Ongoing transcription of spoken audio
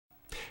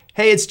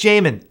Hey, it's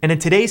Jamin, and in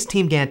today's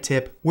TeamGantt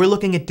tip, we're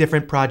looking at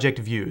different project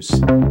views.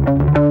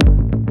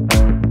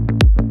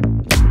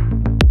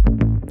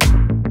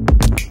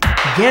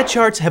 Gantt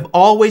charts have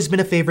always been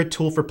a favorite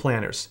tool for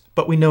planners,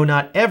 but we know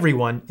not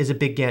everyone is a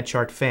big Gantt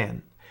chart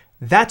fan.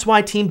 That's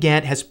why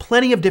TeamGantt has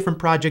plenty of different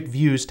project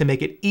views to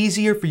make it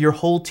easier for your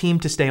whole team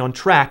to stay on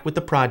track with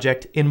the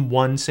project in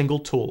one single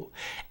tool,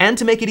 and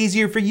to make it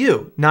easier for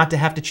you not to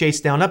have to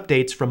chase down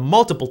updates from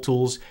multiple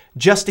tools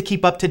just to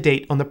keep up to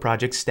date on the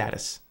project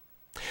status.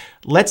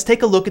 Let's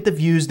take a look at the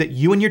views that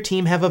you and your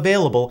team have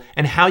available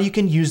and how you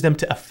can use them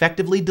to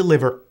effectively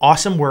deliver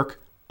awesome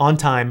work on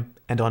time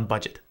and on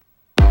budget.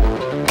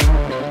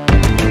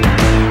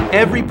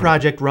 Every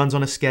project runs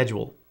on a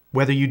schedule.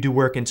 Whether you do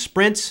work in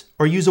sprints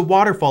or use a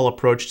waterfall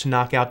approach to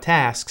knock out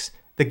tasks,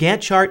 the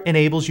Gantt chart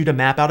enables you to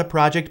map out a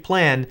project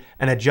plan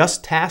and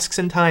adjust tasks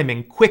and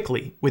timing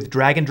quickly with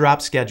drag and drop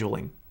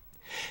scheduling.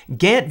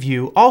 Gantt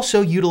View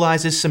also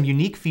utilizes some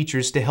unique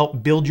features to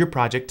help build your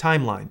project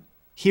timeline.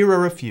 Here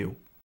are a few.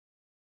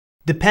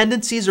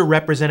 Dependencies are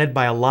represented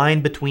by a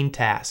line between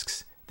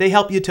tasks. They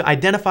help you to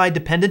identify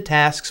dependent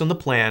tasks on the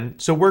plan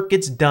so work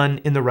gets done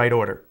in the right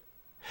order.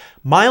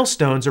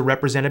 Milestones are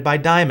represented by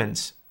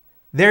diamonds.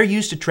 They're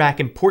used to track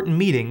important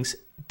meetings,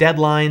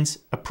 deadlines,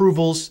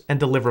 approvals, and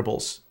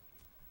deliverables.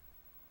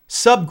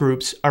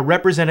 Subgroups are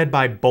represented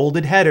by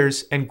bolded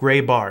headers and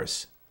gray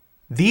bars.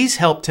 These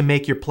help to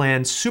make your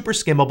plan super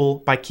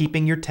skimmable by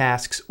keeping your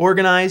tasks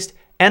organized,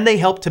 and they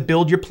help to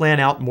build your plan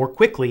out more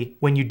quickly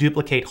when you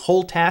duplicate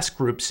whole task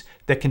groups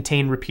that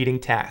contain repeating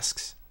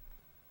tasks.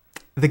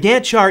 The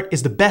Gantt chart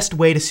is the best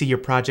way to see your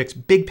project's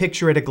big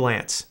picture at a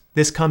glance.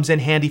 This comes in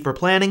handy for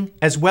planning,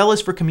 as well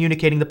as for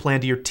communicating the plan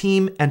to your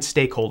team and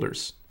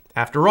stakeholders.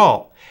 After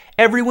all,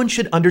 everyone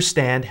should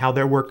understand how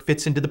their work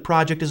fits into the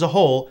project as a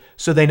whole,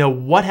 so they know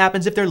what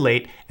happens if they're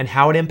late and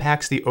how it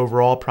impacts the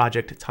overall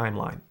project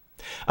timeline.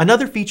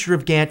 Another feature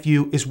of Gantt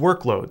View is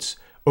workloads.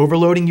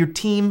 Overloading your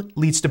team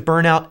leads to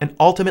burnout and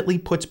ultimately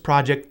puts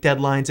project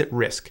deadlines at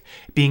risk.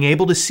 Being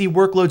able to see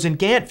workloads in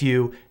Gantt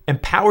View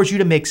empowers you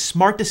to make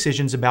smart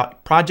decisions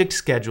about project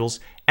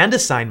schedules and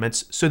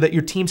assignments so that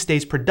your team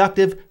stays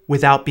productive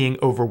without being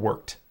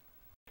overworked.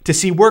 To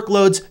see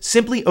workloads,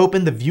 simply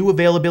open the View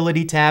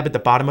Availability tab at the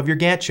bottom of your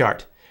Gantt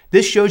chart.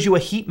 This shows you a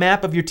heat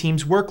map of your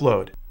team's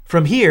workload.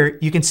 From here,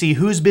 you can see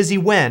who's busy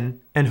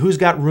when and who's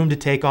got room to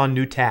take on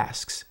new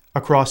tasks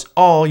across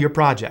all your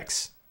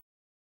projects.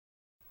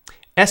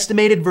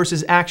 Estimated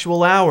versus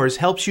actual hours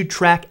helps you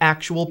track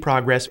actual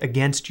progress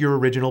against your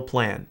original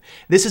plan.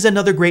 This is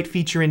another great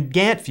feature in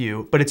Gantt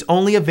View, but it's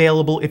only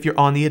available if you're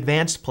on the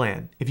advanced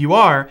plan. If you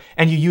are,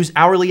 and you use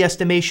hourly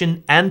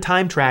estimation and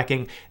time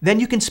tracking,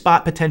 then you can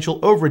spot potential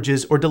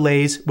overages or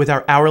delays with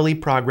our hourly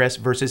progress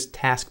versus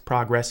task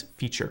progress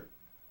feature.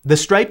 The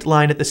striped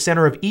line at the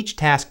center of each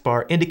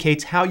taskbar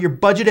indicates how your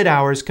budgeted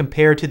hours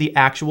compare to the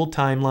actual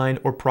timeline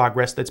or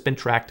progress that's been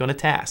tracked on a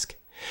task.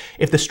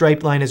 If the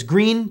striped line is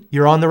green,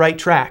 you're on the right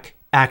track.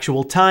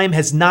 Actual time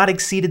has not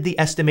exceeded the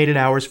estimated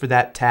hours for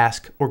that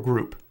task or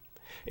group.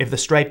 If the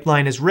striped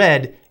line is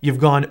red, you've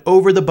gone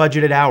over the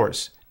budgeted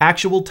hours.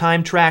 Actual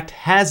time tracked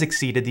has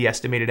exceeded the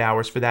estimated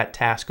hours for that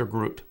task or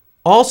group.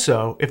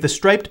 Also, if the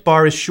striped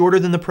bar is shorter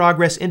than the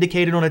progress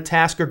indicated on a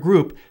task or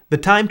group, the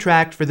time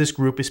tracked for this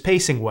group is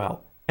pacing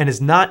well and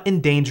is not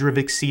in danger of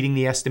exceeding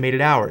the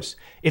estimated hours.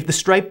 If the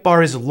striped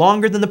bar is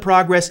longer than the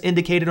progress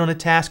indicated on a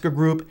task or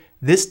group,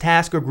 this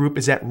task or group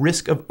is at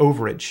risk of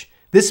overage.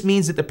 This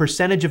means that the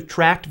percentage of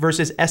tracked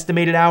versus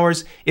estimated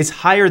hours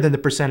is higher than the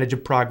percentage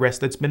of progress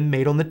that's been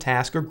made on the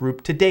task or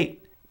group to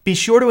date. Be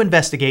sure to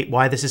investigate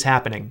why this is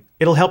happening.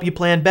 It'll help you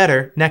plan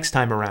better next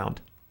time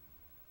around.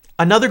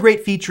 Another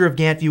great feature of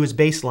Gantt View is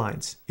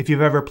baselines. If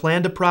you've ever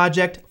planned a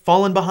project,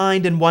 fallen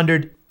behind, and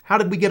wondered, how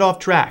did we get off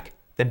track?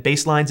 Then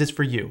baselines is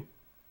for you.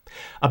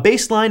 A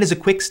baseline is a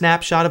quick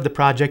snapshot of the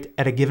project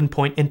at a given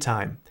point in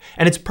time,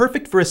 and it's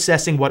perfect for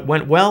assessing what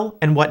went well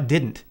and what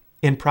didn't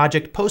in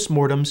project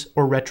postmortems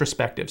or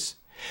retrospectives.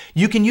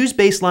 You can use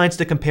baselines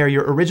to compare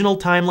your original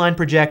timeline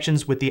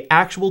projections with the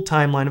actual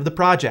timeline of the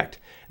project.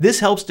 This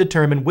helps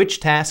determine which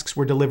tasks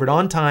were delivered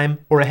on time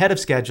or ahead of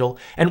schedule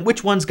and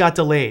which ones got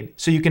delayed,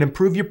 so you can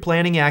improve your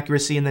planning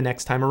accuracy in the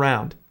next time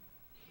around.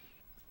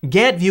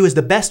 Gantt View is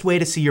the best way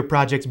to see your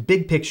project's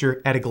big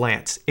picture at a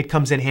glance. It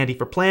comes in handy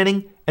for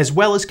planning, as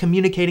well as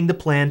communicating the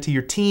plan to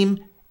your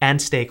team and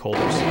stakeholders.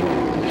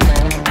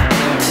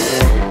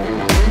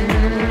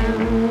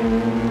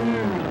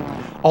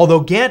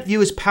 Although Gantt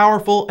View is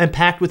powerful and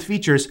packed with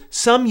features,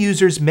 some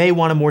users may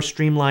want a more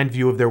streamlined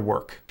view of their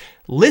work.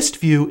 List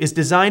View is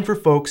designed for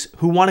folks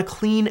who want a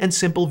clean and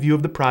simple view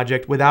of the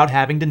project without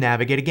having to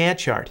navigate a Gantt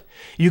chart.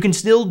 You can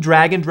still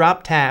drag and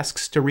drop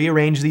tasks to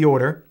rearrange the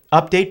order,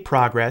 update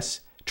progress,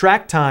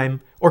 track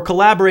time, or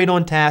collaborate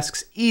on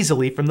tasks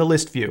easily from the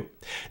list view.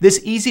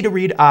 This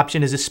easy-to-read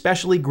option is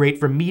especially great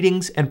for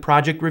meetings and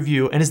project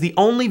review and is the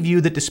only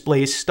view that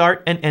displays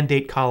start and end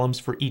date columns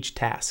for each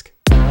task.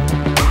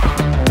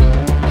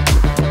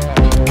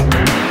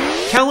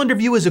 Calendar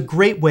View is a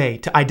great way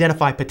to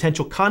identify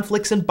potential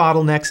conflicts and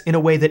bottlenecks in a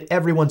way that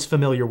everyone's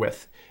familiar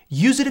with.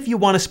 Use it if you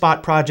want to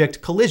spot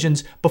project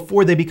collisions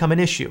before they become an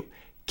issue.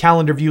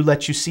 Calendar View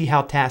lets you see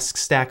how tasks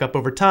stack up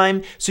over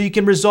time so you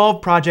can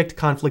resolve project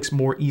conflicts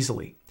more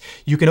easily.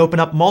 You can open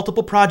up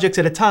multiple projects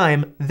at a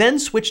time, then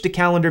switch to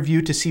Calendar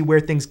View to see where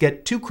things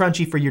get too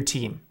crunchy for your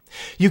team.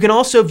 You can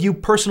also view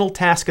personal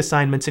task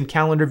assignments in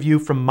Calendar View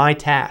from My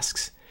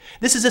Tasks.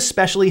 This is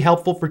especially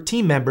helpful for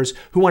team members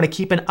who want to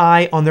keep an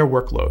eye on their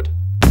workload.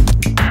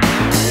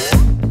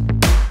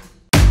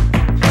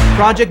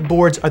 Project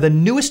boards are the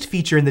newest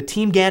feature in the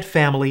TeamGantt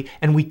family,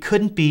 and we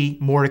couldn't be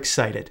more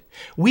excited.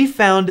 We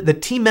found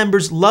that team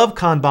members love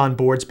Kanban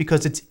boards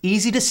because it's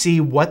easy to see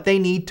what they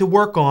need to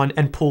work on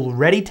and pull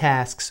ready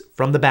tasks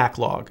from the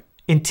backlog.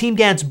 In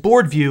TeamGantt's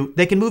board view,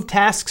 they can move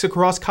tasks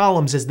across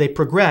columns as they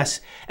progress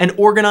and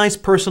organize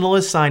personal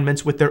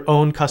assignments with their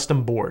own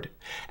custom board.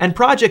 And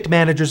project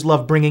managers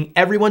love bringing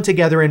everyone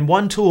together in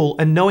one tool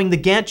and knowing the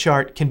Gantt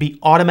chart can be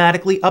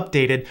automatically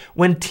updated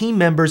when team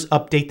members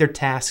update their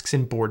tasks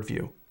in board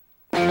view.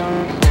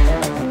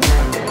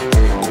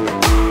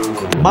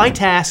 My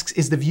Tasks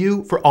is the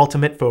view for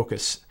ultimate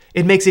focus.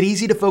 It makes it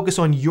easy to focus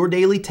on your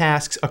daily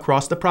tasks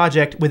across the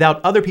project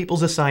without other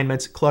people's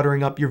assignments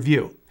cluttering up your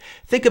view.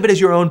 Think of it as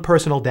your own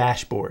personal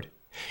dashboard.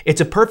 It's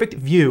a perfect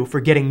view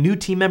for getting new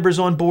team members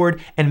on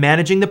board and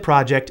managing the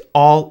project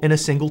all in a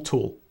single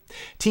tool.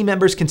 Team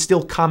members can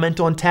still comment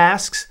on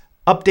tasks,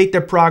 update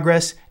their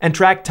progress, and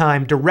track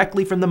time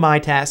directly from the My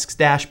Tasks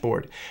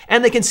dashboard.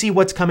 And they can see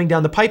what's coming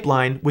down the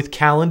pipeline with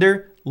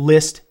calendar,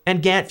 list,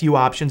 and Gantt view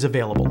options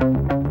available.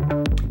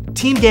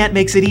 TeamGantt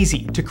makes it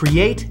easy to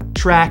create,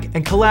 track,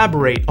 and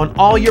collaborate on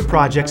all your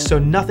projects so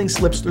nothing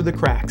slips through the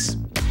cracks.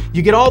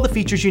 You get all the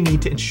features you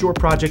need to ensure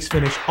projects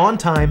finish on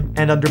time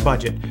and under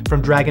budget,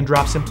 from drag and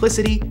drop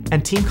simplicity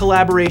and team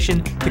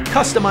collaboration to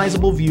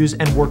customizable views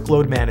and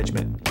workload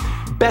management.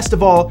 Best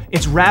of all,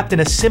 it's wrapped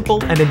in a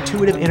simple and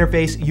intuitive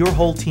interface your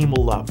whole team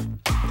will love.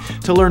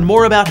 To learn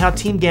more about how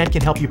TeamGantt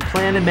can help you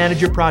plan and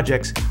manage your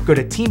projects, go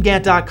to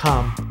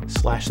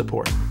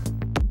teamgantt.com/support.